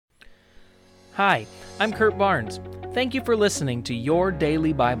Hi, I'm Kurt Barnes. Thank you for listening to Your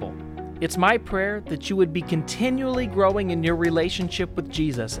Daily Bible. It's my prayer that you would be continually growing in your relationship with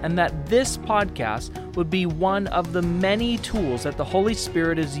Jesus and that this podcast would be one of the many tools that the Holy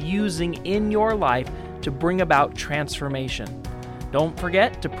Spirit is using in your life to bring about transformation. Don't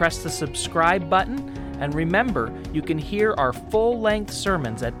forget to press the subscribe button, and remember, you can hear our full-length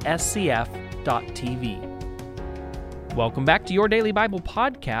sermons at scf.tv. Welcome back to Your Daily Bible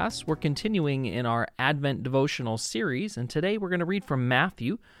Podcast. We're continuing in our Advent devotional series, and today we're going to read from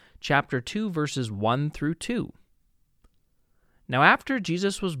Matthew chapter 2, verses 1 through 2. Now after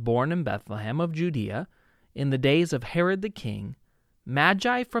Jesus was born in Bethlehem of Judea, in the days of Herod the king,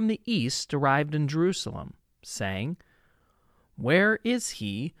 Magi from the east arrived in Jerusalem, saying, "Where is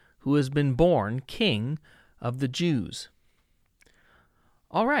he who has been born King of the Jews?"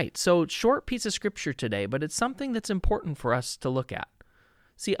 All right, so short piece of scripture today, but it's something that's important for us to look at.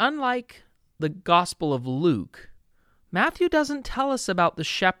 See, unlike the Gospel of Luke, Matthew doesn't tell us about the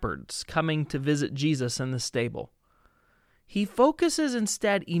shepherds coming to visit Jesus in the stable. He focuses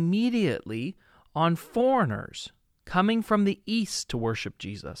instead immediately on foreigners coming from the east to worship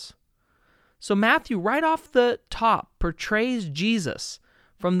Jesus. So Matthew, right off the top, portrays Jesus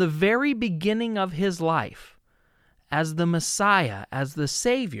from the very beginning of his life as the Messiah, as the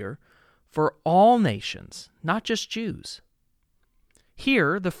Savior for all nations, not just Jews.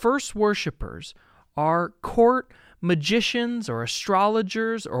 Here, the first worshipers are court magicians or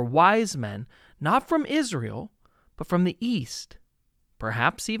astrologers or wise men, not from Israel, but from the east,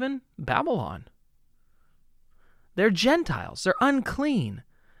 perhaps even Babylon. They're Gentiles, they're unclean.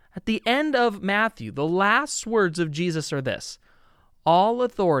 At the end of Matthew, the last words of Jesus are this: "All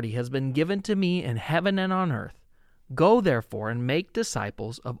authority has been given to me in heaven and on earth. Go therefore and make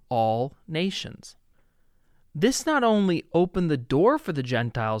disciples of all nations." This not only opened the door for the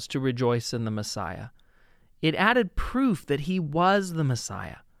Gentiles to rejoice in the Messiah, it added proof that he was the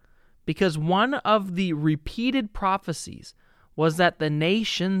Messiah, because one of the repeated prophecies was that the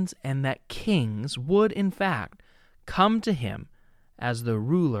nations and that kings would in fact come to him as the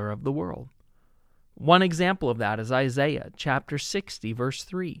ruler of the world. One example of that is Isaiah chapter 60, verse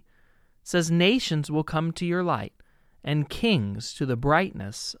 3. It says, "Nations will come to your light, and kings to the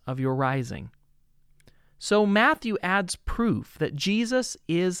brightness of your rising." So Matthew adds proof that Jesus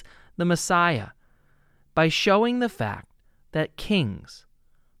is the Messiah by showing the fact that kings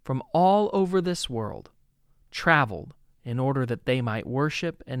from all over this world traveled in order that they might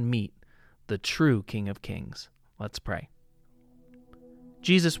worship and meet the true King of Kings. Let's pray.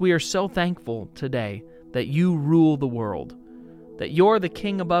 Jesus, we are so thankful today that you rule the world, that you're the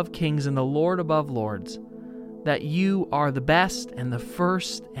King above kings and the Lord above lords, that you are the best and the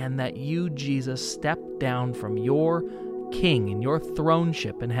first, and that you, Jesus, stepped down from your king and your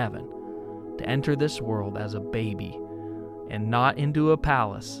throneship in heaven to enter this world as a baby, and not into a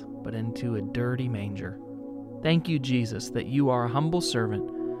palace, but into a dirty manger. Thank you, Jesus, that you are a humble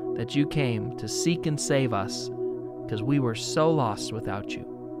servant, that you came to seek and save us, because we were so lost without you.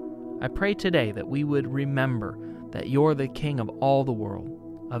 I pray today that we would remember that you're the King of all the world,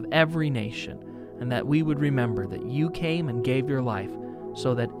 of every nation, and that we would remember that you came and gave your life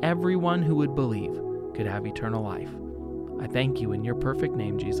so that everyone who would believe could have eternal life. I thank you in your perfect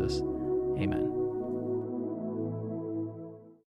name, Jesus. Amen.